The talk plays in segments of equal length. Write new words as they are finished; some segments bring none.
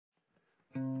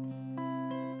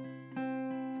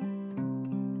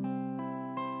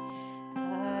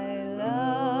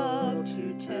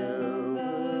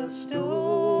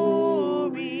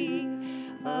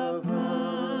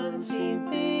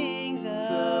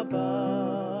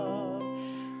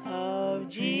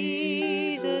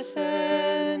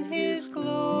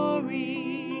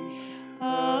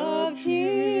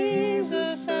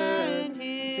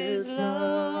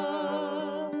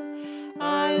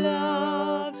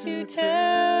to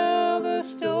tell the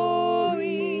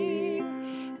story,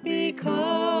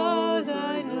 because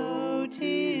I know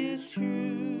 'tis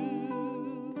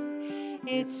true.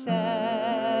 It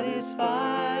satisfies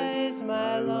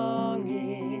my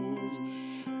longings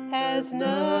as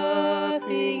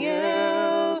nothing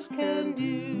else can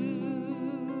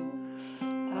do.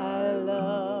 I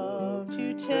love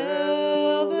to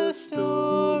tell the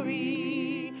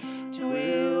story,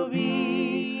 'twill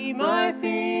be my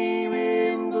theme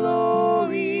in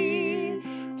glory,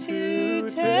 to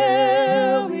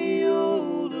tell the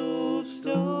old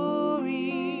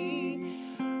story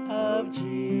of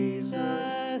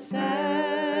Jesus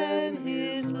and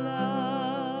his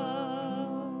love.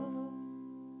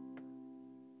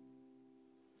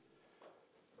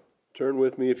 Turn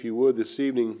with me, if you would, this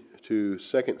evening to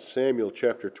 2 Samuel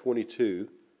chapter 22,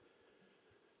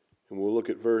 and we'll look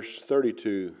at verse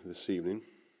 32 this evening.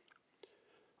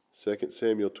 2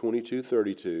 Samuel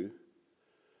 22:32.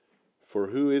 For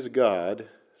who is God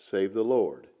save the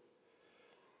Lord?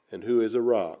 And who is a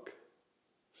rock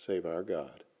save our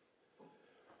God?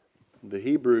 The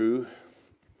Hebrew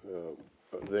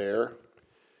there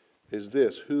is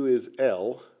this: who is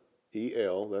El?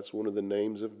 E-L, that's one of the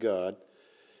names of God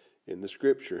in the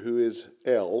Scripture. Who is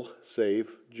El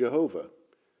save Jehovah?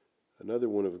 Another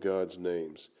one of God's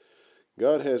names.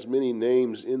 God has many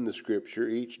names in the Scripture,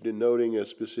 each denoting a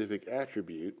specific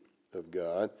attribute of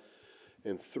God,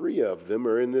 and three of them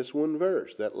are in this one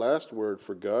verse. That last word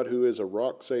for God, who is a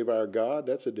rock save our God,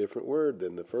 that's a different word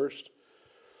than the first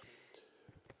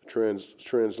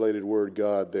translated word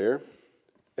God there.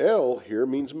 El here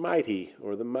means mighty,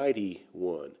 or the mighty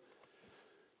one.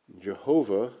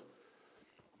 Jehovah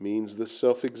means the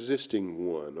self-existing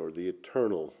one, or the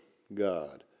eternal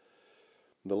God.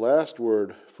 The last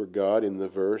word for God in the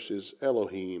verse is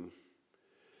Elohim,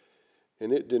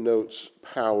 and it denotes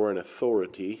power and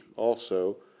authority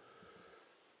also.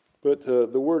 But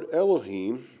the word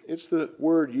Elohim, it's the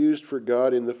word used for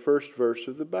God in the first verse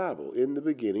of the Bible. In the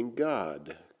beginning,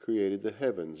 God created the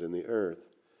heavens and the earth.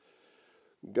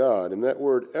 God, and that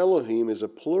word Elohim is a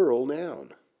plural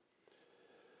noun.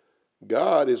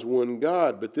 God is one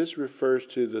God, but this refers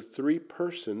to the three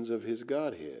persons of his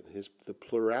Godhead, the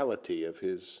plurality of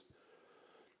his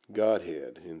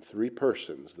Godhead in three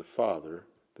persons: the Father,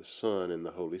 the Son, and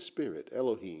the Holy Spirit,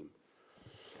 Elohim.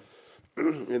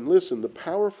 And listen, the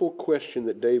powerful question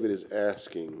that David is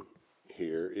asking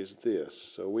here is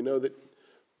this. So we know that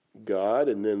God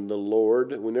and then the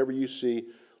Lord, whenever you see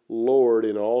Lord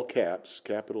in all caps,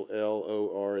 capital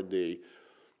L-O-R-D,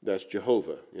 that's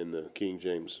Jehovah in the King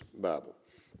James Bible.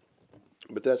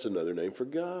 But that's another name for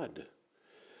God.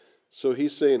 So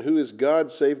he's saying, who is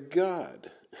God save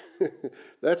God?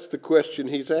 That's the question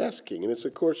he's asking. And it's,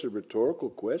 of course, a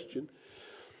rhetorical question.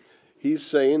 He's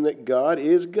saying that God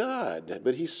is God,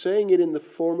 but he's saying it in the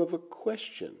form of a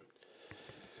question.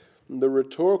 The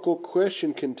rhetorical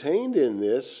question contained in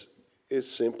this is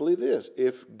simply this: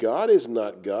 if God is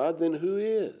not God, then who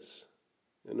is?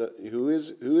 And who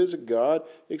is a God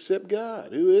except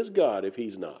God? Who is God if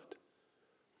he's not?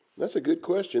 That's a good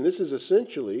question. This is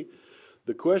essentially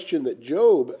the question that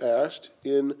Job asked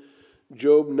in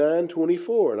Job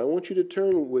 9:24. And I want you to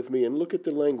turn with me and look at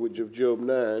the language of Job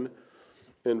 9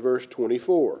 and verse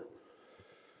 24.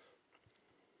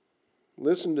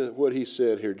 Listen to what he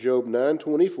said here. Job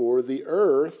 9:24, the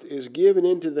earth is given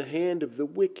into the hand of the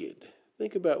wicked.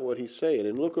 Think about what he's saying,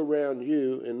 and look around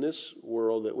you in this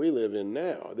world that we live in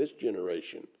now, this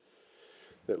generation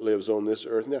that lives on this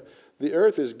earth now. The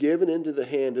earth is given into the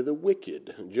hand of the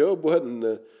wicked. Job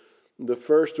wasn't the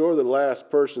first or the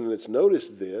last person that's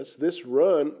noticed this. This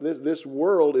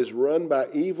world is run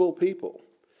by evil people.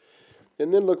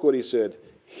 And then look what he said.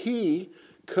 He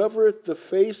covereth the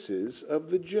faces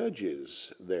of the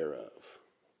judges thereof.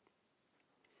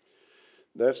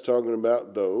 That's talking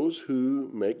about those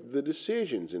who make the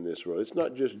decisions in this world. It's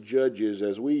not just judges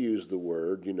as we use the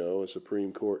word, a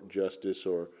Supreme Court justice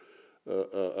or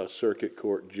a circuit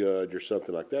court judge or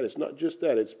something like that. It's not just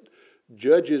that. It's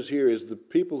judges here is the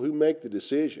people who make the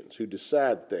decisions, who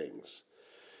decide things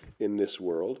in this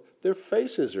world. Their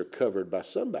faces are covered by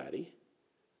somebody.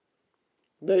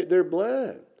 They're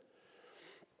blind.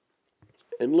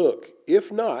 And look,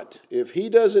 if he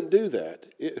doesn't do that,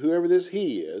 whoever this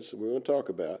he is, we're going to talk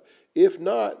about, if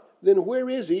not, then where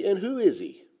is he and who is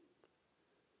he?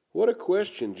 What a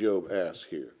question Job asks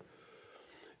here.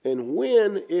 And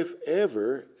when, if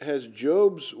ever, has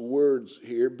Job's words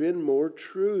here been more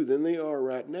true than they are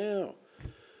right now?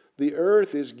 The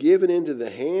earth is given into the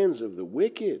hands of the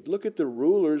wicked. Look at the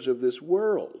rulers of this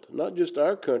world, not just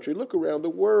our country. Look around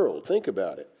the world. Think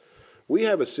about it. We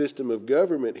have a system of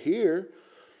government here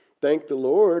thank the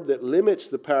Lord, that limits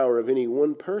the power of any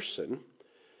one person,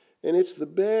 and it's the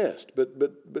best.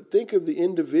 But think of the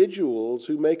individuals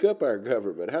who make up our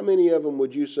government. How many of them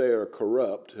would you say are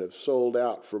corrupt, have sold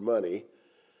out for money?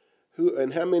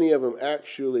 And how many of them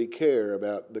actually care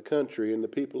about the country and the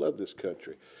people of this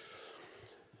country?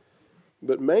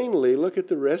 But mainly, look at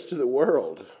the rest of the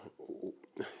world.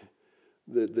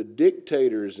 The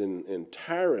dictators and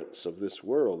tyrants of this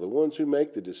world, the ones who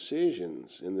make the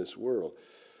decisions in this world.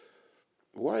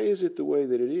 Why is it the way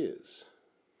that it is?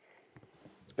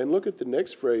 And look at the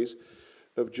next phrase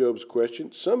of Job's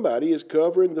question. Somebody is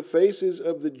covering the faces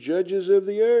of the judges of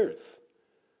the earth.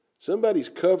 Somebody's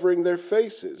covering their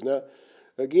faces. Now,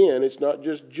 again, it's not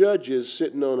just judges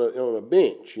sitting on a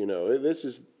bench. This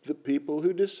is the people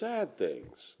who decide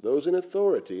things, those in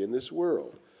authority in this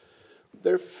world.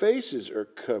 Their faces are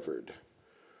covered.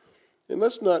 And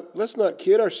let's not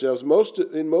kid ourselves.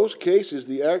 In most cases,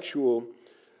 the actual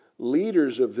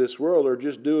leaders of this world are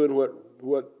just doing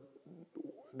what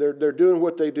they're doing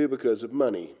what they do because of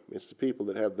money. It's the people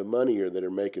that have the money or that are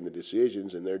making the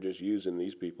decisions, and they're just using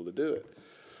these people to do it.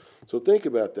 So think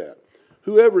about that.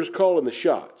 Whoever's calling the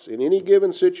shots in any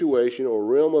given situation or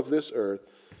realm of this earth,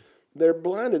 they're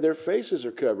blinded. Their faces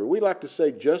are covered. We like to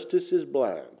say justice is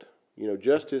blind.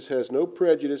 Justice has no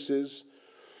prejudices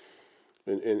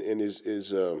and is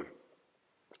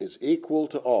equal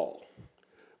to all.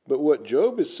 But what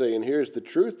Job is saying here is the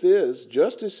truth is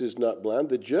justice is not blind.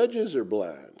 The judges are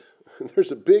blind.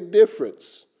 There's a big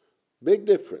difference. Big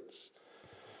difference.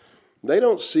 They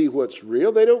don't see what's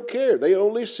real. They don't care. They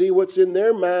only see what's in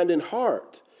their mind and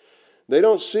heart. They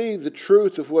don't see the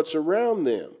truth of what's around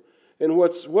them. And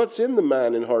what's in the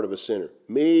mind and heart of a sinner?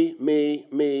 Me, me,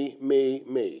 me, me,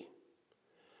 me.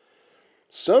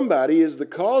 Somebody is the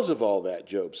cause of all that,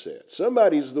 Job said.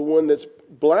 Somebody's the one that's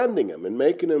blinding them and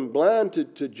making them blind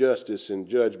to justice and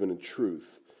judgment and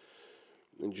truth.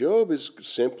 And Job is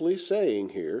simply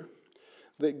saying here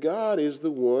that God is the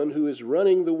one who is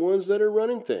running the ones that are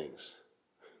running things.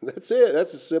 That's it.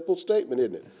 That's a simple statement,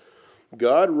 isn't it?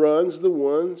 God runs the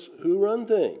ones who run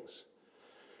things.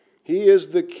 He is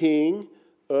the King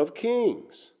of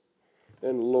kings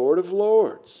and Lord of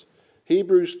lords.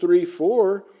 Hebrews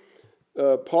 3:4,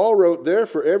 Paul wrote there,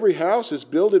 for every house is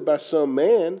builded by some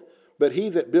man, but he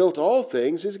that built all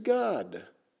things is God.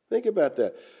 Think about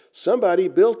that. Somebody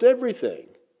built everything.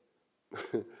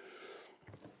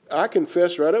 I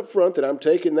confess right up front that I'm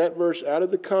taking that verse out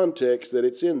of the context that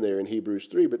it's in there in Hebrews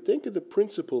 3, but think of the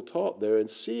principle taught there and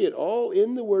see it all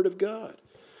in the Word of God.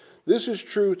 This is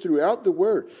true throughout the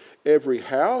Word. Every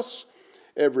house,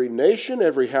 every nation,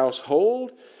 every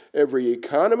household, every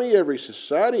economy, every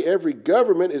society, every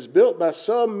government is built by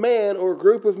some man or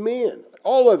group of men.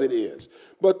 All of it is.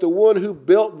 But the one who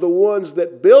built the ones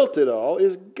that built it all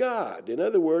is God. In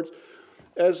other words,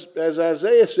 as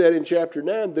Isaiah said in chapter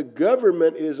 9, the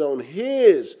government is on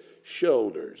His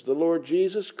shoulders. The Lord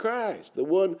Jesus Christ, the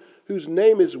one whose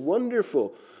name is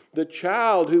wonderful, the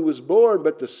child who was born,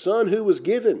 but the Son who was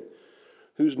given,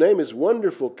 whose name is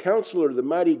Wonderful, Counselor, the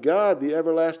Mighty God, the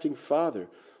Everlasting Father,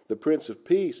 the Prince of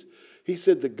Peace. He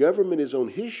said the government is on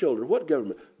His shoulder. What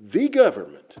government? The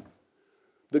government.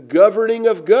 The governing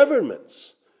of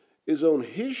governments is on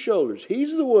His shoulders.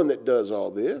 He's the one that does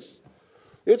all this.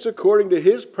 It's according to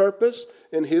His purpose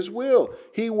and His will.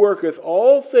 He worketh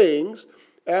all things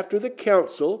after the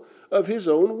counsel of His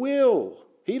own will.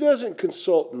 He doesn't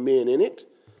consult men in it.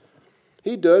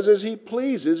 He does as He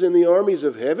pleases in the armies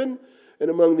of heaven and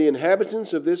among the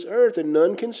inhabitants of this earth, and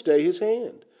none can stay His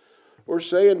hand, or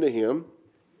say unto Him,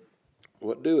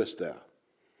 what doest thou?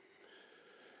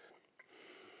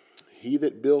 He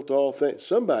that built all things,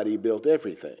 somebody built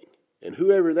everything, and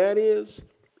whoever that is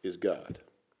God.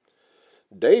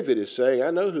 David is saying,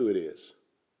 I know who it is.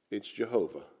 It's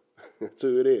Jehovah. That's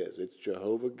who it is. It's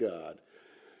Jehovah God.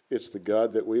 It's the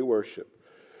God that we worship.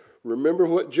 Remember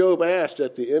what Job asked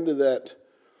at the end of that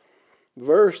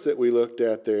verse that we looked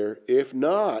at there. If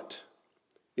not,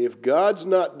 if God's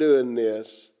not doing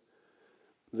this,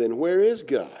 then where is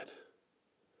God?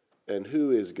 And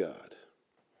who is God?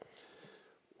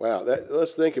 Wow,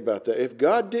 let's think about that. If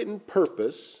God didn't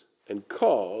purpose and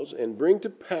cause and bring to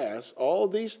pass all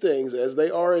these things as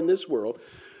they are in this world,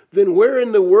 then where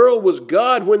in the world was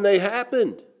God when they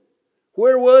happened?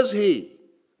 Where was He?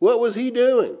 What was He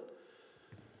doing?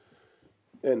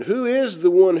 And who is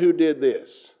the one who did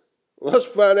this? Let's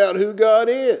find out who God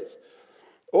is.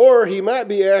 Or he might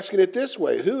be asking it this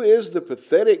way. Who is the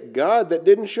pathetic God that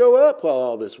didn't show up while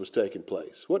all this was taking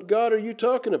place? What God are you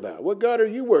talking about? What God are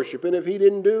you worshiping if He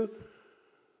didn't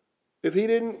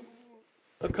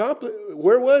accomplish?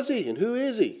 Where was He and who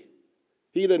is He?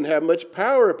 He didn't have much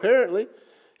power, apparently.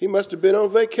 He must have been on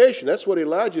vacation. That's what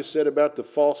Elijah said about the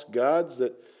false gods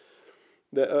that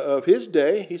of his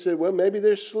day. He said, well, maybe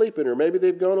they're sleeping, or maybe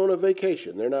they've gone on a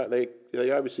vacation.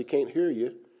 They obviously can't hear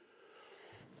you.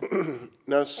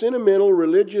 Now, sentimental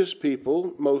religious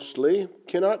people mostly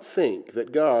cannot think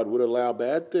that God would allow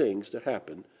bad things to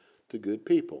happen to good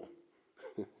people.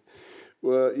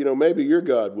 Well, maybe your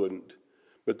God wouldn't.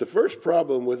 But the first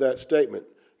problem with that statement,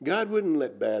 God wouldn't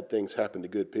let bad things happen to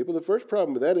good people. The first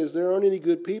problem with that is there aren't any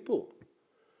good people.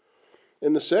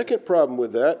 And the second problem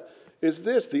with that is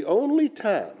this: the only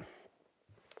time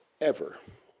ever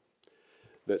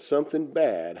that something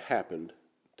bad happened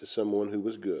to someone who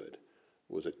was good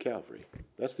was at Calvary.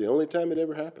 That's the only time it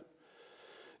ever happened.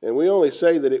 And we only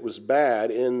say that it was bad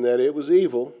in that it was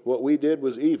evil. What we did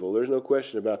was evil. There's no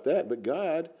question about that. But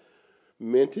God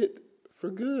meant it for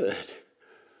good.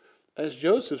 As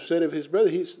Joseph said of his brother,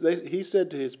 he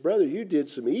said to his brother, you did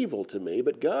some evil to me,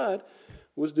 but God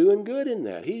was doing good in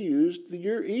that. He used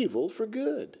your evil for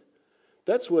good.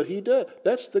 That's what he does.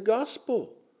 That's the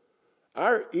gospel.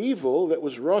 Our evil that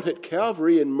was wrought at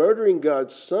Calvary in murdering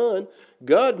God's Son,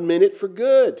 God meant it for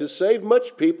good, to save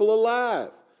much people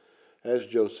alive, as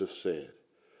Joseph said.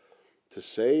 To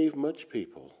save much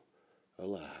people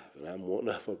alive. And I'm one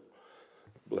of them.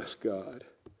 Bless God.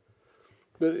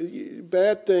 But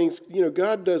bad things,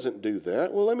 God doesn't do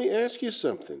that. Well, let me ask you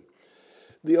something.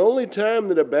 The only time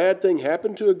that a bad thing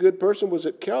happened to a good person was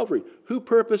at Calvary. Who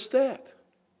purposed that?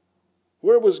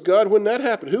 Where was God when that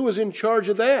happened? Who was in charge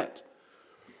of that?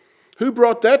 Who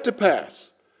brought that to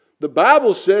pass? The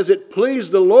Bible says it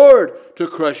pleased the Lord to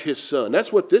crush his Son.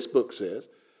 That's what this book says.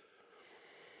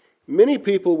 Many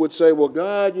people would say, well,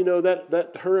 God,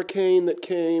 that hurricane that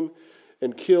came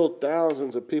and killed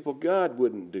thousands of people, God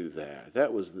wouldn't do that.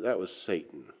 That was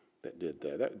Satan that did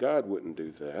that. God wouldn't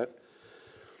do that.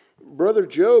 Brother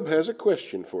Job has a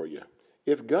question for you.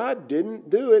 If God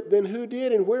didn't do it, then who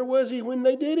did, and where was he when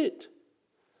they did it?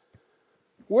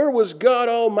 Where was God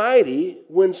Almighty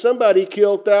when somebody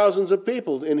killed thousands of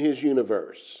people in his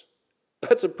universe?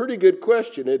 That's a pretty good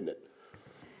question, isn't it?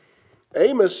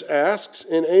 Amos asks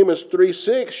in Amos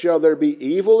 3:6, shall there be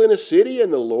evil in a city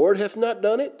and the Lord hath not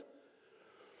done it?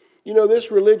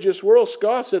 This religious world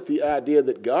scoffs at the idea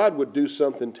that God would do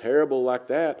something terrible like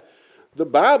that. The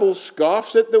Bible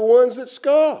scoffs at the ones that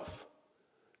scoff.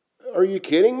 Are you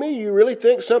kidding me? You really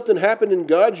think something happened in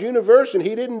God's universe and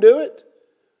he didn't do it?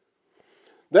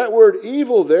 That word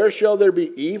evil there, shall there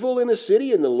be evil in a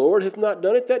city and the Lord hath not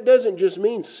done it? That doesn't just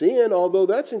mean sin, although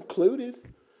that's included.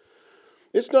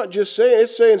 It's not just saying,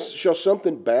 it's saying, shall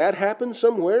something bad happen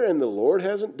somewhere and the Lord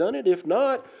hasn't done it? If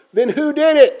not, then who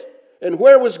did it? And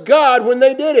where was God when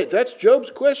they did it? That's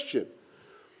Job's question.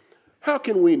 How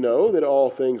can we know that all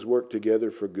things work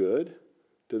together for good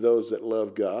to those that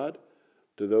love God,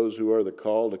 to those who are the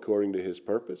called according to his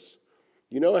purpose?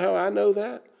 You know how I know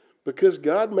that? Because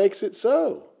God makes it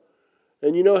so.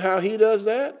 And you know how he does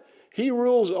that? He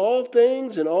rules all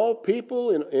things and all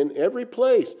people in every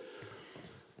place,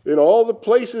 in all the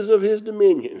places of his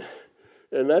dominion.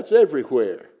 And that's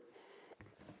everywhere.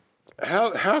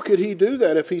 How could he do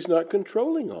that if he's not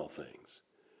controlling all things?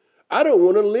 I don't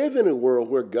want to live in a world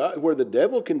where the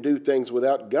devil can do things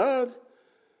without God.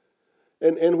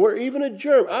 And where even a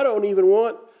germ, I don't even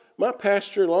want, my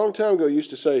pastor a long time ago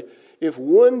used to say, if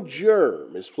one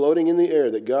germ is floating in the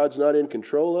air that God's not in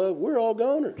control of, we're all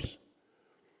goners.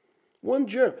 One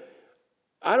germ.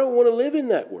 I don't want to live in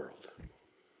that world.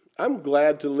 I'm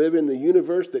glad to live in the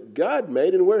universe that God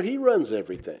made and where he runs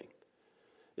everything.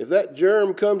 If that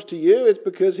germ comes to you, it's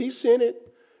because he sent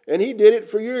it. And he did it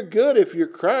for your good if you're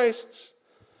Christ's.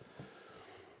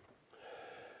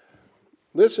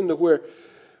 Listen to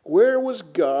where was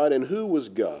God and who was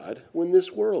God when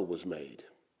this world was made?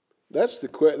 That's the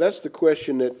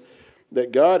question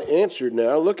that God answered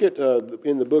now. Look at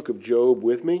in the book of Job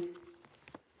with me.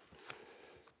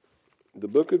 The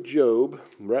book of Job,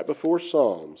 right before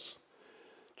Psalms,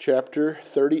 chapter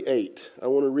 38. I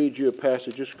want to read you a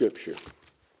passage of Scripture.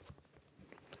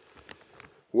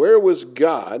 Where was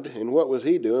God and what was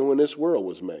he doing when this world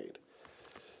was made?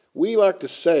 We like to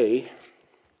say,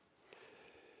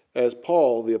 as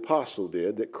Paul the apostle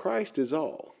did, that Christ is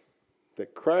all.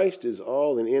 That Christ is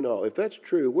all and in all. If that's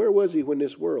true, where was he when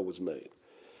this world was made?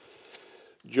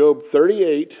 Job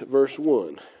 38, verse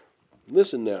 1.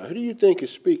 Listen now, who do you think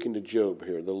is speaking to Job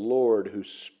here? The Lord who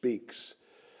speaks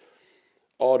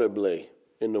audibly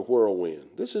in the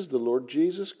whirlwind. This is the Lord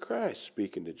Jesus Christ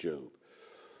speaking to Job.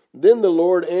 Then the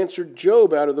Lord answered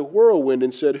Job out of the whirlwind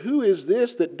and said, Who is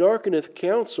this that darkeneth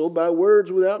counsel by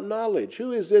words without knowledge?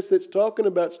 Who is this that's talking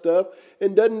about stuff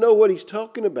and doesn't know what he's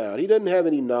talking about? He doesn't have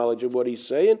any knowledge of what he's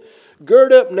saying.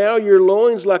 Gird up now your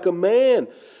loins like a man,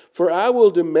 for I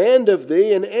will demand of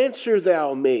thee, and answer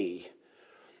thou me.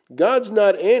 God's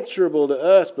not answerable to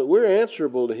us, but we're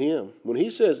answerable to him. When he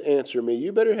says, answer me,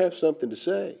 you better have something to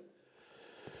say.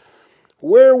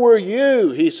 Where were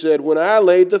you, he said, when I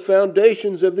laid the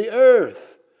foundations of the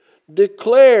earth?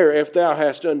 Declare if thou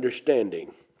hast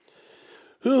understanding.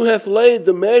 Who hath laid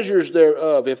the measures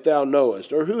thereof, if thou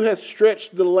knowest? Or who hath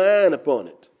stretched the line upon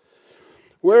it?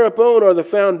 Whereupon are the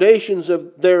foundations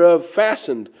thereof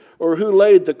fastened? Or who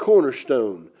laid the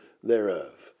cornerstone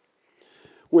thereof?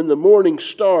 When the morning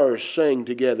stars sang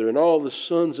together, and all the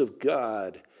sons of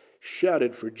God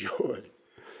shouted for joy,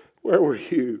 where were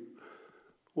you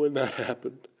when that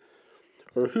happened?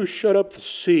 Or who shut up the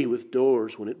sea with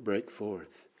doors when it brake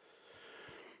forth,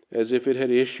 as if it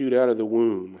had issued out of the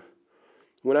womb?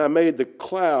 When I made the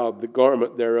cloud the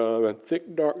garment thereof, and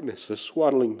thick darkness a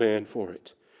swaddling band for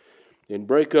it, and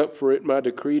brake up for it my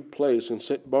decreed place, and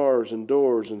set bars and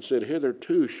doors, and said,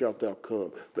 Hitherto shalt thou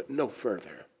come, but no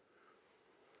further.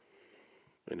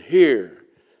 And here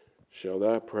shall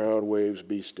thy proud waves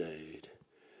be stayed.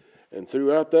 And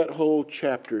throughout that whole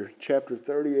chapter, chapter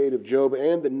 38 of Job,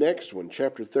 and the next one,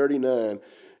 chapter 39,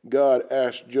 God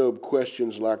asked Job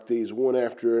questions like these, one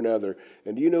after another.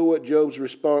 And do you know what Job's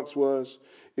response was?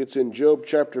 It's in Job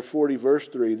chapter 40, verse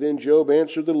 3. Then Job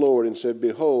answered the Lord and said,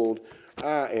 Behold,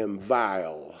 I am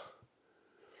vile.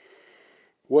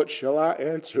 What shall I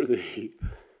answer thee?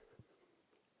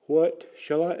 What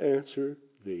shall I answer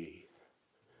thee?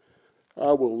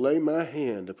 I will lay my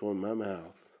hand upon my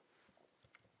mouth.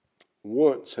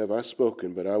 Once have I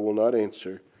spoken, but I will not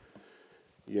answer.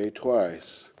 Yea,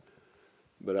 twice,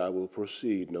 but I will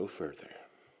proceed no further.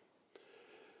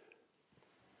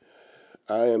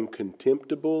 I am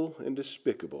contemptible and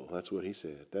despicable. That's what he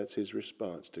said. That's his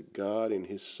response to God in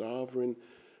his sovereign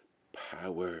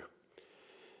power.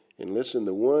 And listen,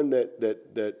 the one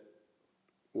that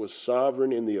was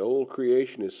sovereign in the old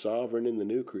creation is sovereign in the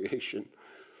new creation.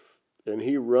 And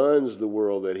he runs the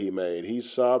world that he made. He's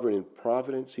sovereign in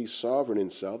providence. He's sovereign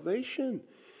in salvation.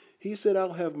 He said,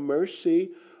 I'll have mercy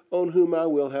on whom I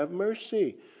will have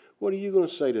mercy. What are you going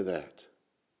to say to that?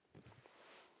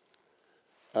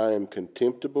 I am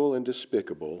contemptible and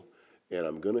despicable, and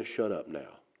I'm going to shut up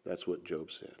now. That's what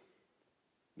Job said.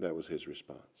 That was his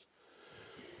response.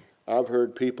 I've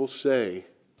heard people say,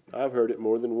 I've heard it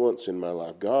more than once in my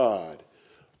life, God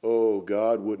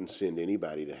wouldn't send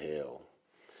anybody to hell.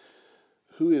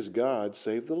 Who is God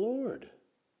save the Lord?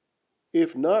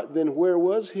 If not, then where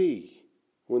was he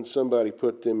when somebody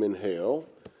put them in hell?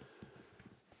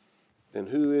 And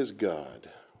who is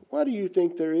God? Why do you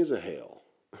think there is a hell?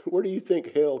 Where do you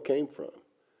think hell came from?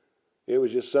 It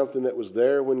was just something that was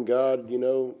there when God,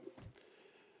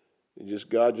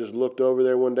 God just looked over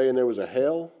there one day and there was a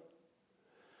hell?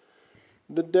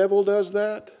 The devil does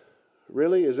that?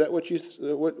 Really? Is that what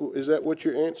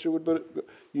your answer would be?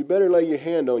 You better lay your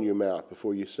hand on your mouth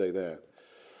before you say that.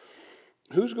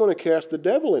 Who's going to cast the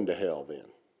devil into hell then?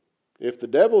 If the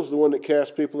devil's the one that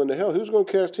casts people into hell, who's going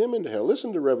to cast him into hell?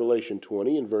 Listen to Revelation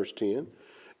 20 and verse 10.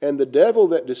 And the devil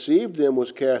that deceived them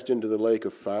was cast into the lake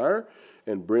of fire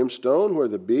and brimstone, where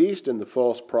the beast and the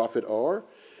false prophet are,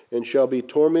 and shall be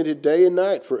tormented day and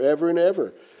night forever and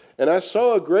ever. And I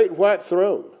saw a great white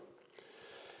throne,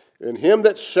 and him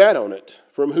that sat on it,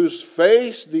 from whose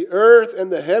face the earth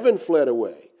and the heaven fled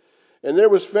away. And there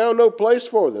was found no place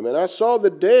for them. And I saw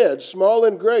the dead, small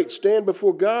and great, stand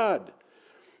before God.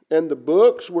 And the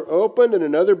books were opened, and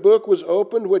another book was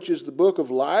opened, which is the book of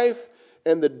life.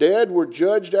 And the dead were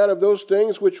judged out of those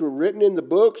things which were written in the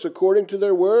books according to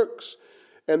their works.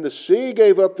 And the sea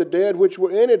gave up the dead which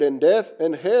were in it, and death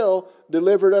and hell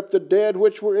delivered up the dead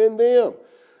which were in them.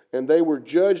 And they were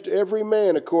judged every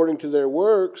man according to their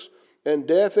works, and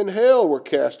death and hell were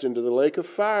cast into the lake of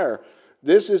fire.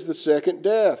 This is the second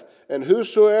death. And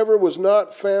whosoever was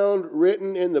not found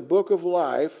written in the book of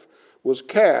life was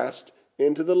cast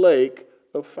into the lake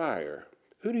of fire.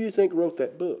 Who do you think wrote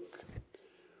that book?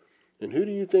 And who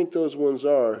do you think those ones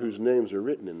are whose names are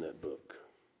written in that book?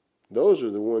 Those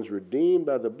are the ones redeemed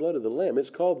by the blood of the Lamb.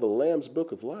 It's called the Lamb's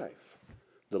Book of Life.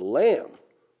 The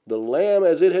Lamb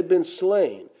as it had been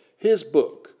slain. His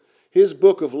book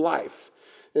of life.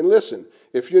 And listen,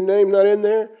 if your name not in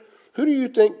there, who do you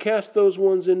think cast those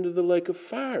ones into the lake of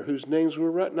fire whose names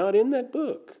were not in that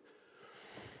book?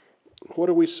 What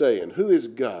are we saying? Who is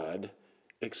God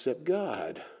except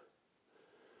God?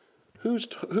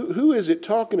 Who is it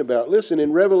talking about? Listen,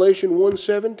 in Revelation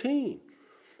 1:17,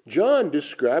 John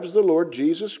describes the Lord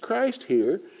Jesus Christ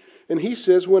here, and he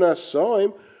says, when I saw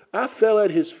him, I fell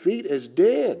at his feet as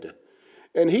dead.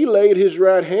 And he laid his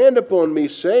right hand upon me,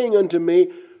 saying unto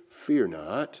me, Fear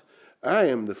not, I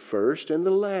am the first and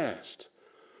the last.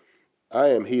 I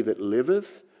am he that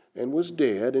liveth and was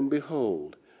dead, and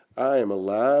behold, I am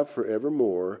alive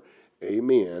forevermore.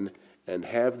 Amen. And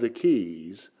have the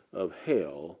keys of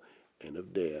hell and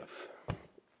of death.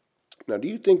 Now, do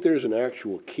you think there's an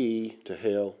actual key to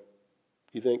hell?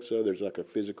 You think so? There's like a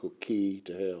physical key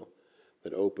to hell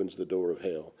that opens the door of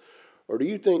hell? Or do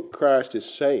you think Christ is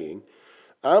saying,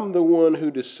 I'm the one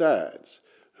who decides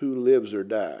who lives or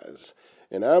dies,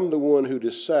 and I'm the one who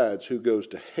decides who goes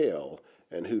to hell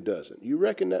and who doesn't? You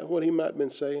reckon that's what he might have been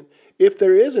saying? If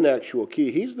there is an actual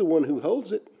key, he's the one who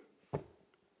holds it.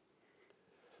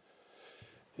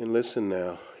 And listen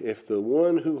now, if the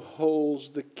one who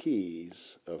holds the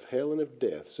keys of hell and of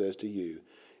death says to you,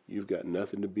 you've got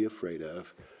nothing to be afraid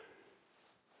of,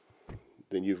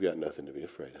 then you've got nothing to be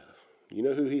afraid of. You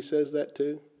know who he says that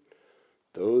to?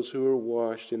 Those who are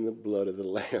washed in the blood of the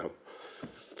Lamb.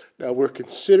 Now we're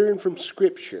considering from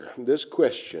Scripture this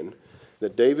question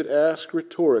that David asked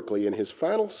rhetorically in his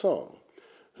final song.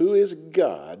 Who is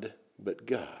God but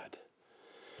God?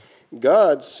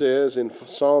 God says in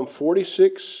Psalm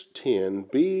 46:10,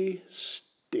 be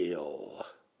still.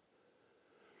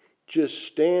 Just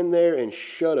stand there and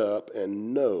shut up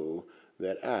and know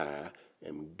that I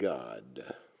am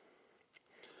God.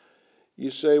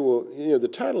 You say, well, the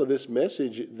title of this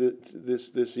message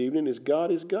this evening is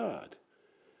God is God.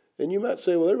 And you might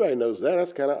say, well, everybody knows that.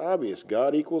 That's kind of obvious.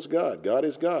 God equals God. God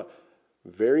is God.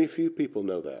 Very few people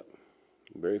know that.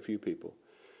 Very few people.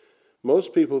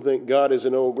 Most people think God is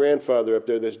an old grandfather up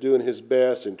there that's doing his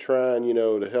best and trying,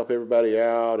 to help everybody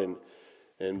out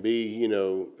and be,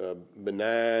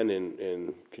 benign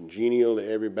and congenial to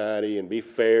everybody and be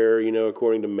fair,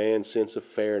 according to man's sense of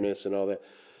fairness and all that.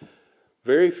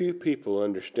 Very few people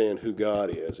understand who God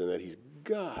is and that he's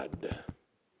God.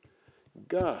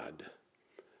 God.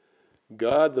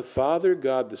 God the Father,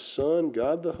 God the Son,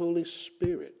 God the Holy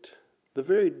Spirit. The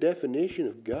very definition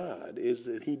of God is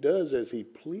that he does as he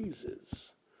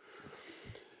pleases.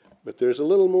 But there's a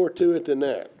little more to it than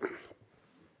that.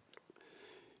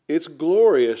 It's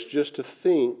glorious just to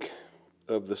think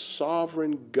of the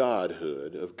sovereign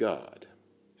godhood of God.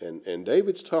 And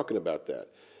David's talking about that.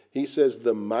 He says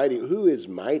the mighty, who is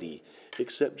mighty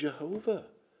except Jehovah?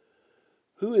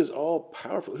 Who is all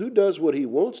powerful? Who does what he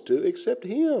wants to except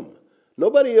him?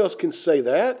 Nobody else can say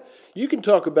that. You can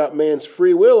talk about man's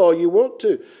free will all you want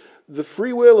to. The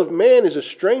free will of man is a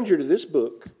stranger to this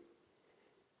book.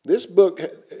 This book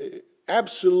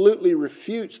absolutely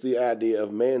refutes the idea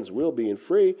of man's will being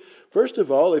free. First of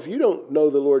all, if you don't know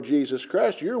the Lord Jesus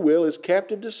Christ, your will is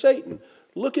captive to Satan.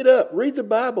 Look it up. Read the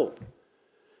Bible.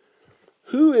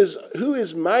 Who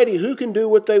is mighty? Who can do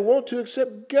what they want to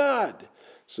except God?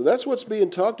 So that's what's being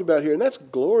talked about here, and that's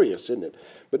glorious, isn't it?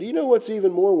 But do you know what's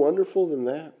even more wonderful than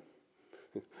that?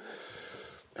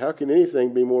 How can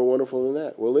anything be more wonderful than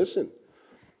that? Well, listen.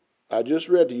 I just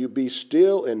read to you, be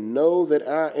still and know that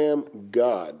I am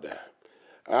God.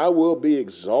 I will be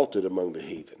exalted among the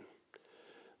heathen.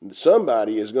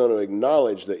 Somebody is going to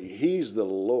acknowledge that he's the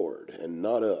Lord and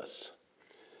not us.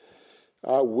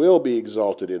 I will be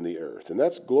exalted in the earth. And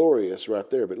that's glorious right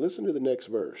there. But listen to the next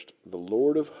verse. The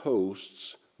Lord of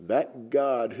hosts, that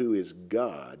God who is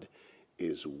God,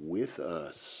 is with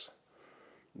us.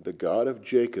 The God of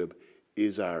Jacob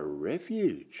is our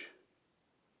refuge.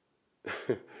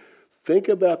 Think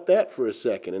about that for a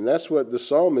second. And that's what the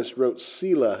psalmist wrote,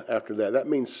 Selah, after that. That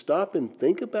means stop and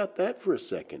think about that for a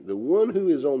second. The one who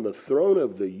is on the throne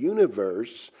of the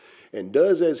universe and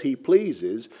does as he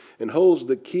pleases and holds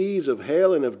the keys of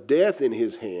hell and of death in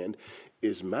his hand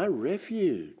is my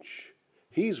refuge.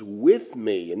 He's with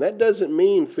me. And that doesn't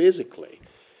mean physically.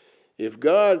 If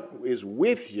God is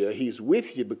with you, he's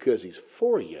with you because he's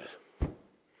for you.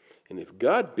 And if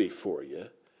God be for you,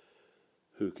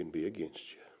 who can be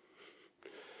against you?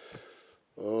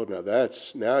 Oh,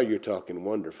 now you're talking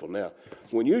wonderful. Now,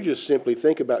 when you just simply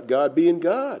think about God being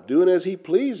God, doing as he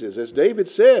pleases, as David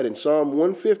said in Psalm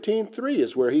 115:3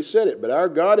 is where he said it, but our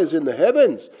God is in the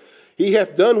heavens. He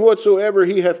hath done whatsoever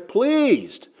he hath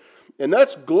pleased. And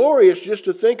that's glorious just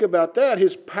to think about that,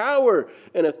 his power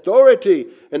and authority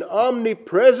and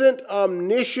omnipresent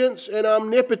omniscience and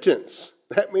omnipotence.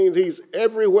 That means he's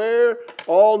everywhere,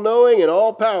 all-knowing and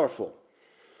all-powerful.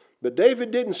 But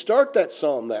David didn't start that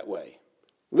psalm that way.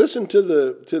 Listen to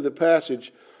the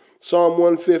passage, Psalm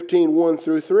 115, 1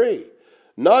 through 3.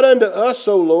 Not unto us,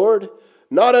 O Lord,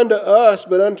 not unto us,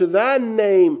 but unto thy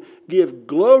name give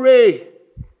glory.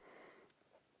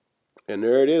 And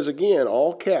there it is again,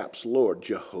 all caps, Lord,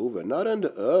 Jehovah, not unto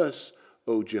us,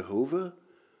 O Jehovah,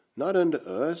 not unto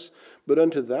us, but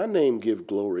unto thy name give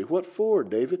glory. What for,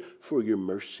 David? For your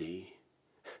mercy.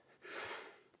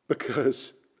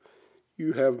 Because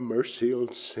you have mercy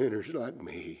on sinners like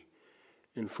me,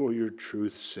 and for your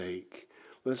truth's sake.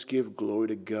 Let's give glory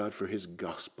to God for his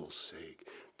gospel's sake.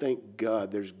 Thank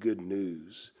God there's good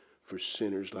news for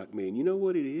sinners like me. And you know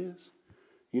what it is?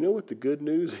 You know what the good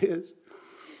news is?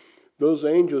 Those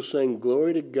angels sang,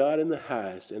 glory to God in the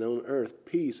highest, and on earth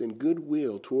peace and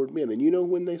goodwill toward men. And you know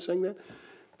when they sang that?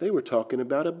 They were talking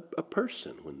about a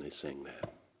person when they sang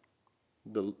that.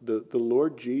 The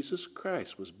Lord Jesus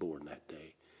Christ was born that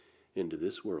day into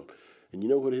this world. And you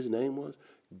know what his name was?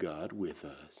 God with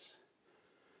us.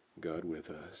 God with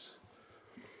us.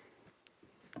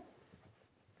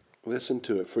 Listen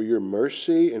to it. For your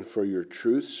mercy and for your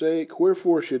truth's sake,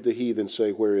 wherefore should the heathen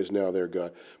say, where is now their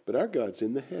God? But our God's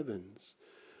in the heavens.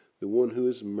 The one who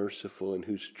is merciful and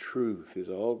whose truth is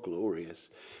all glorious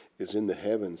is in the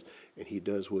heavens, and he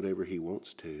does whatever he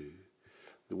wants to.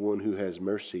 The one who has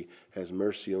mercy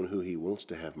on who he wants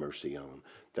to have mercy on.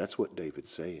 That's what David's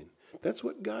saying. That's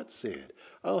what God said.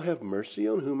 I'll have mercy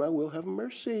on whom I will have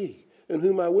mercy, and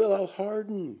whom I will I'll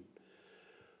harden.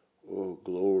 Oh,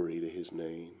 glory to his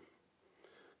name.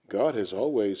 God has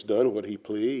always done what he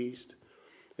pleased,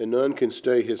 and none can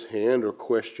stay his hand or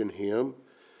question him.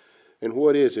 And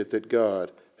what is it that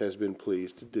God has been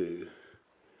pleased to do?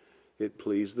 It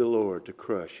pleased the Lord to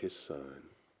crush his Son.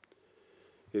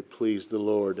 It pleased the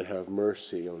Lord to have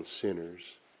mercy on sinners.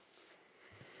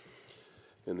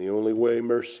 And the only way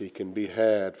mercy can be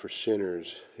had for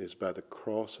sinners is by the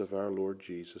cross of our Lord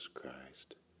Jesus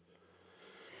Christ.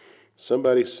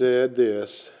 Somebody said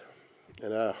this,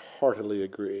 and I heartily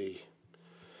agree,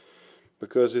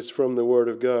 because it's from the Word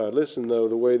of God. Listen, though,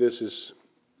 the way this is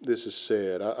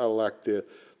said, I like the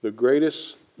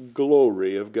greatest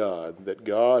glory of God that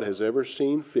God has ever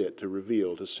seen fit to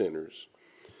reveal to sinners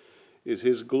is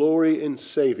his glory in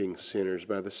saving sinners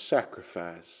by the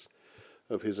sacrifice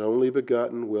of his only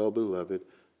begotten, well-beloved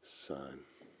Son.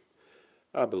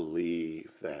 I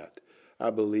believe that.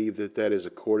 I believe that is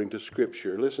according to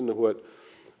Scripture. Listen to what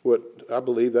I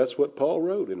believe that's what Paul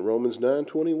wrote in Romans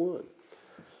 9:21.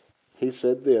 He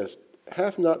said this,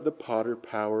 hath not the potter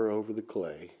power over the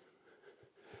clay?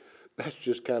 That's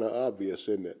just kind of obvious,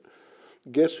 isn't it?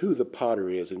 Guess who the potter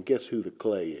is and guess who the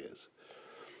clay is?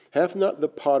 Hath not the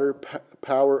potter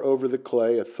power over the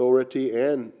clay, authority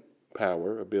and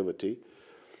power, ability,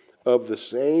 of the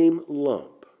same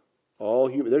lump, all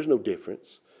human, there's no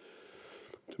difference,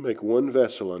 to make one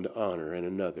vessel unto honor and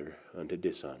another unto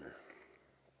dishonor?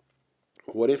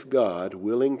 What if God,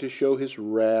 willing to show his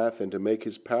wrath and to make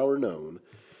his power known,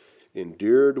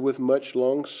 endured with much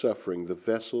long suffering the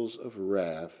vessels of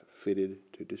wrath fitted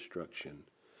to destruction,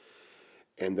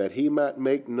 and that he might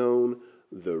make known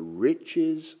the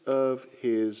riches of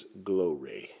his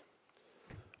glory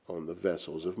on the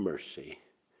vessels of mercy,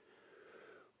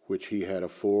 which he had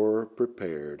afore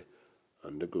prepared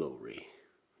unto glory.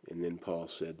 And then Paul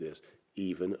said this,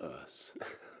 even us,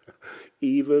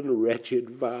 even wretched,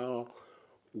 vile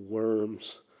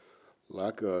worms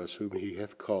like us, whom he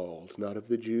hath called, not of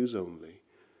the Jews only,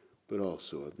 but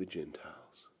also of the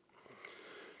Gentiles.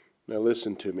 Now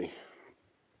listen to me.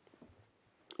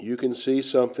 You can see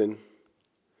something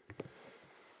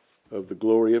of the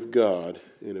glory of God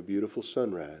in a beautiful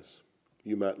sunrise.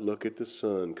 You might look at the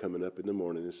sun coming up in the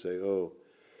morning and say, oh,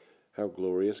 how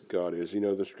glorious God is. You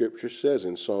know, the Scripture says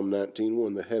in Psalm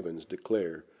 19:1, the heavens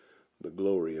declare the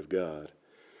glory of God,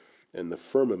 and the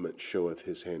firmament showeth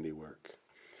his handiwork.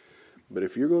 But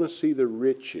if you're going to see the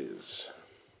riches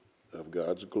of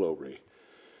God's glory,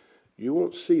 you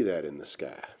won't see that in the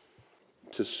sky.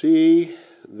 To see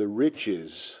the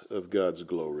riches of God's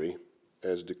glory,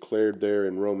 as declared there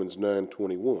in Romans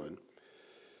 9:21,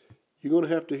 you're going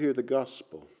to have to hear the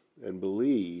gospel and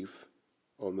believe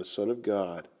on the Son of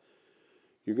God.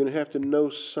 You're going to have to know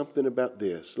something about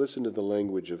this. Listen to the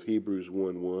language of Hebrews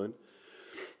 1:1.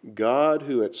 God,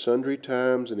 who at sundry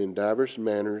times and in divers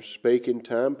manners spake in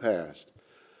time past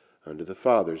unto the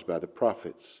fathers by the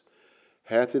prophets,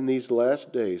 hath in these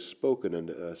last days spoken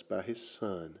unto us by his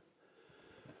Son,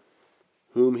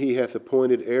 whom he hath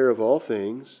appointed heir of all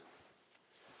things,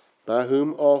 by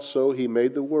whom also he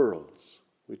made the worlds.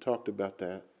 We talked about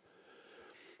that.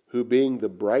 Who being the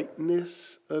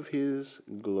brightness of his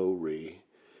glory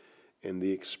and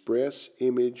the express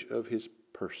image of his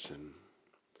person,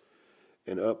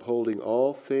 and upholding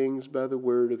all things by the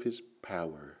word of his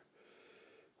power,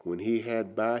 when he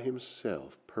had by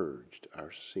himself purged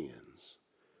our sins,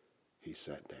 he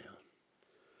sat down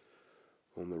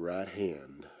on the right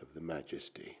hand of the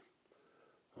majesty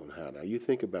on high. Now you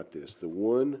think about this. The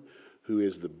one who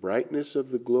is the brightness of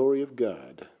the glory of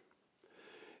God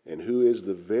and who is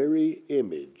the very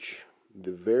image,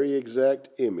 the very exact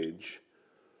image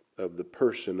of the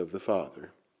person of the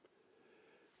Father,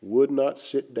 would not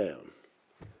sit down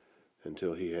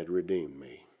until he had redeemed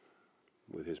me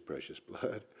with his precious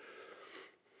blood.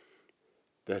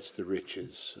 That's the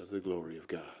riches of the glory of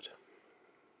God.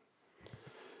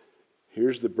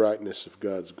 Here's the brightness of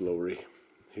God's glory.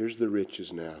 Here's the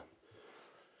riches now.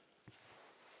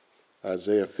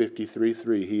 Isaiah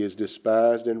 53:3, he is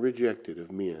despised and rejected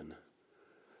of men,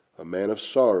 a man of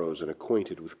sorrows and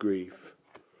acquainted with grief.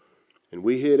 And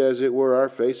we hid, as it were, our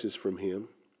faces from him.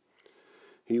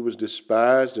 He was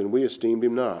despised, and we esteemed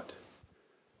him not.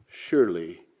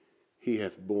 Surely he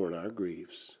hath borne our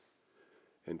griefs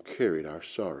and carried our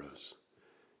sorrows.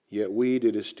 Yet we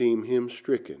did esteem him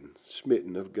stricken,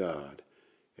 smitten of God,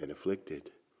 and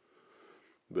afflicted.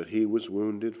 But he was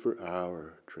wounded for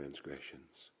our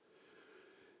transgressions.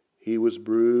 He was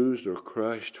bruised or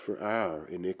crushed for our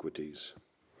iniquities.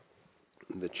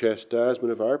 The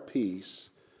chastisement of our peace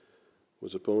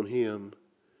was upon him,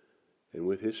 and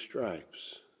with his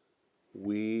stripes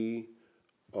we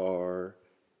are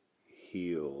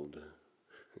healed.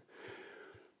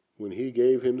 When he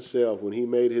gave himself, when he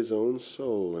made his own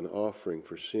soul an offering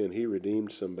for sin, he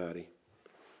redeemed somebody.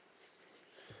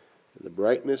 And the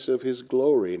brightness of his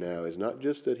glory now is not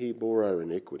just that he bore our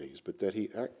iniquities, but that he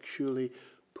actually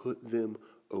put them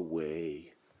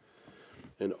away.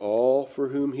 And all for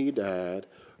whom he died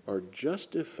are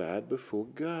justified before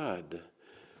God.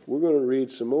 We're going to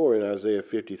read some more in Isaiah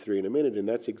 53 in a minute, and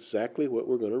that's exactly what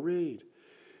we're going to read.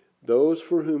 Those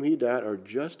for whom he died are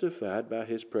justified by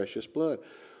his precious blood.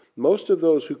 Most of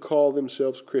those who call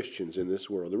themselves Christians in this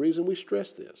world, the reason we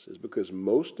stress this is because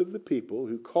most of the people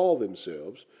who call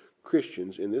themselves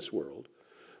Christians in this world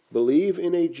believe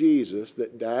in a Jesus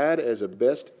that died as a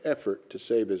best effort to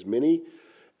save as many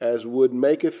as would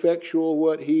make effectual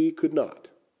what he could not.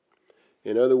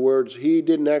 In other words, he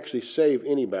didn't actually save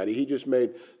anybody. He just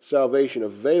made salvation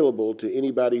available to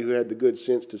anybody who had the good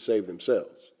sense to save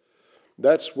themselves.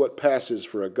 That's what passes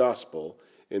for a gospel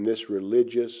in this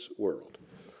religious world.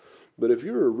 But if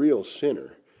you're a real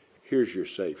sinner, here's your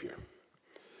Savior.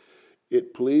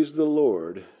 It pleased the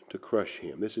Lord to crush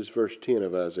him. This is verse 10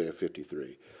 of Isaiah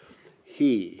 53.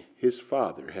 He, his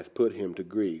Father, hath put him to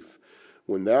grief.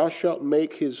 When thou shalt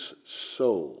make his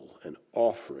soul an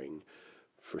offering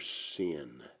for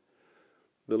sin.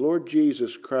 The Lord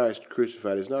Jesus Christ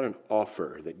crucified is not an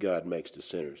offer that God makes to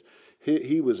sinners.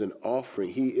 He was an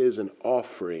offering. He is an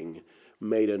offering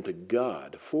made unto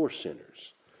God for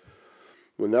sinners.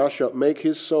 When thou shalt make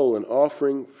his soul an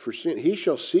offering for sin, he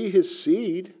shall see his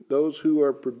seed, those who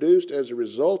are produced as a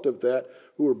result of that,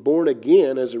 who are born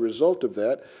again as a result of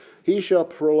that. He shall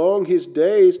prolong his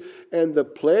days, and the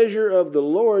pleasure of the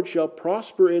Lord shall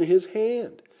prosper in his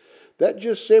hand. That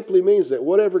just simply means that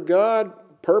whatever God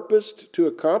purposed to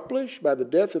accomplish by the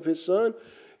death of his Son,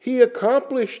 he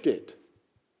accomplished it.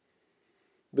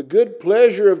 The good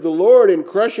pleasure of the Lord in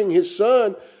crushing his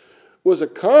Son was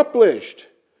accomplished.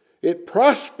 It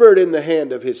prospered in the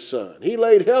hand of his Son. He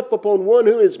laid help upon one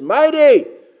who is mighty.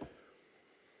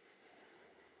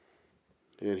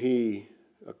 And he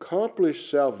accomplished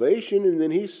salvation, and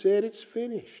then he said, it's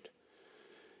finished.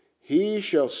 He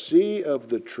shall see of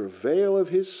the travail of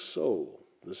his soul,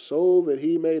 the soul that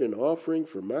he made an offering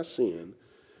for my sin,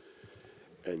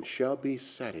 and shall be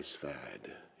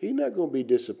satisfied. He's not going to be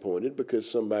disappointed because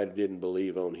somebody didn't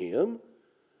believe on him.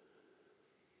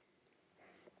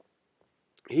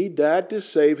 He died to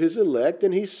save his elect,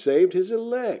 and he saved his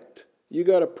elect. You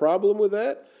got a problem with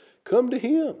that? Come to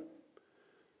him.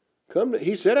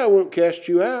 He said, I won't cast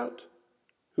you out,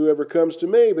 whoever comes to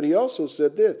me. But he also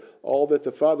said this, all that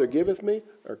the Father giveth me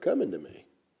are coming to me.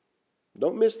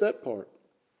 Don't miss that part.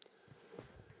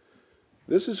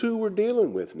 This is who we're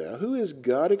dealing with now. Who is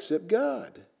God except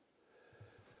God?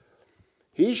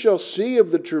 He shall see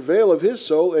of the travail of his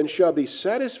soul, and shall be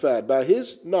satisfied. By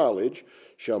his knowledge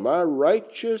shall my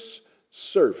righteous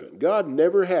servant. God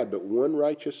never had but one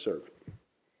righteous servant.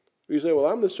 You say, well,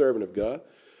 I'm the servant of God.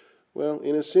 Well,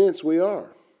 in a sense, we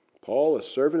are. Paul, a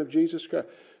servant of Jesus Christ.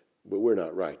 But we're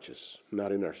not righteous,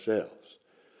 not in ourselves.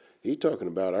 He's talking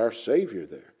about our Savior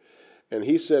there. And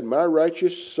he said, my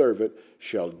righteous servant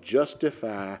shall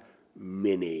justify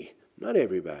many. Not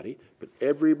everybody, but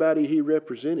everybody he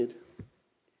represented.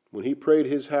 When he prayed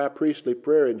his high priestly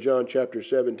prayer in John chapter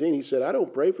 17, he said, I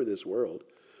don't pray for this world,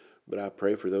 but I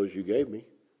pray for those you gave me,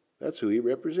 That's who he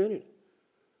represented.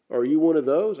 Are you one of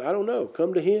those? I don't know.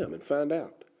 Come to him and find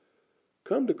out.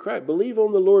 Come to Christ. Believe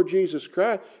on the Lord Jesus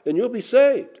Christ and you'll be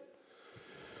saved.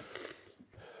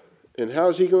 And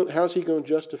how's he going to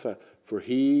justify? For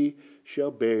he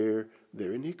shall bear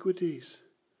their iniquities.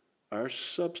 Our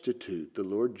substitute, the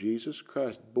Lord Jesus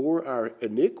Christ, bore our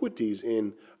iniquities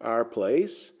in our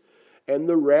place and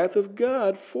the wrath of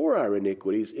God for our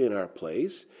iniquities in our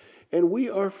place. And we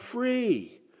are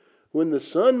free. When the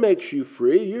Son makes you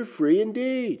free, you're free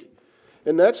indeed.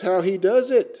 And that's how he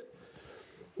does it.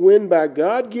 When by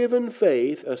God-given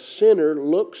faith a sinner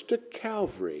looks to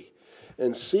Calvary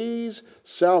and sees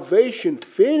salvation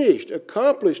finished,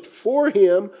 accomplished for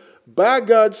him by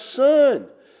God's Son,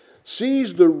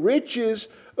 sees the riches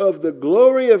of the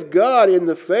glory of God in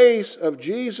the face of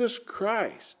Jesus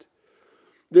Christ,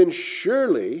 then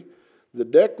surely the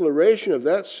declaration of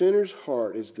that sinner's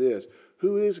heart is this: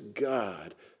 who is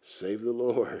God save the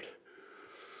Lord?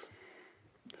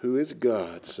 Who is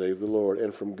God save the Lord?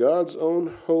 And from God's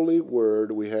own holy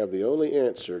word, we have the only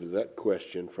answer to that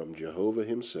question from Jehovah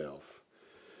himself.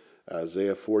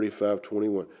 Isaiah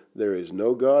 45:21. There is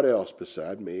no God else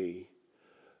beside me,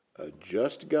 a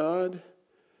just God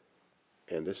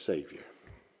and a Savior.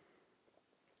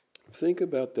 Think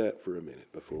about that for a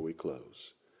minute before we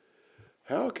close.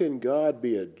 How can God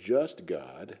be a just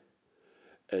God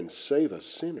and save a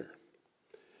sinner?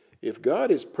 If God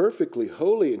is perfectly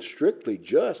holy and strictly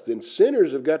just, then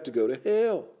sinners have got to go to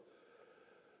hell.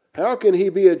 How can he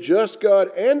be a just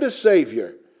God and a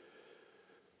Savior?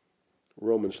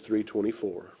 Romans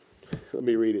 3:24. Let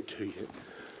me read it to you.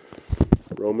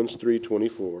 Romans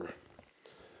 3:24.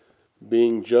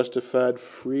 Being justified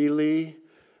freely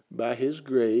by his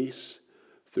grace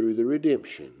through the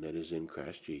redemption that is in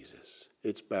Christ Jesus.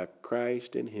 It's by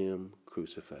Christ and him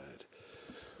crucified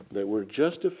that we're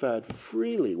justified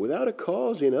freely without a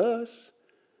cause in us.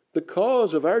 The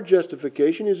cause of our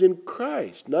justification is in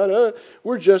Christ, not us.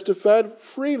 We're justified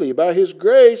freely by his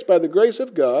grace, by the grace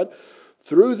of God,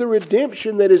 through the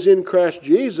redemption that is in Christ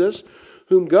Jesus,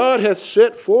 whom God hath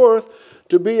set forth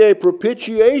to be a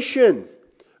propitiation,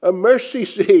 a mercy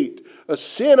seat, a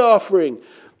sin offering,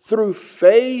 through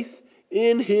faith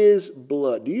in his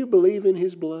blood. Do you believe in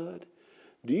his blood?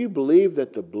 Do you believe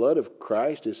that the blood of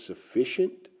Christ is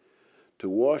sufficient to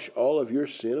wash all of your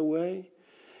sin away?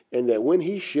 And that when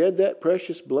he shed that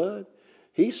precious blood,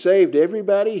 he saved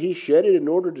everybody he shed it in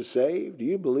order to save? Do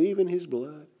you believe in his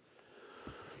blood?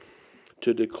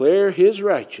 To declare his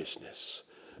righteousness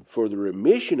for the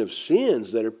remission of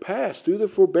sins that are past through the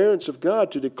forbearance of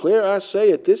God. To declare, I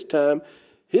say at this time,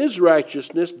 his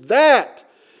righteousness, that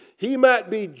he might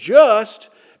be just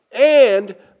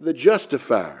and the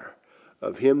justifier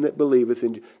of him that believeth,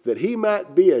 in, that he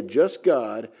might be a just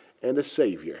God and a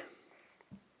Savior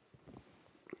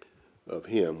of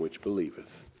him which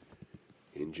believeth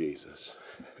in Jesus.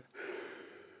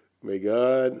 May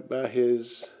God, by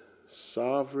his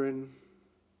sovereign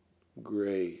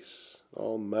grace,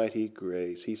 almighty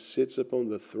grace, he sits upon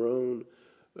the throne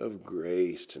of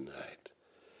grace tonight.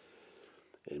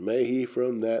 And may he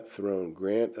from that throne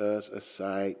grant us a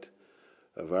sight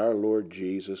of our Lord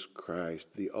Jesus Christ,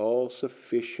 the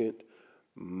all-sufficient,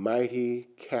 mighty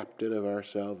captain of our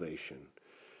salvation.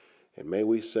 And may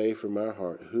we say from our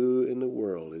heart, who in the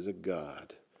world is a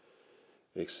God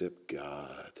except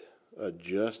God, a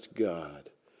just God,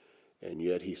 and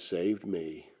yet he saved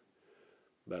me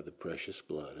by the precious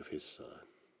blood of his Son.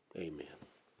 Amen.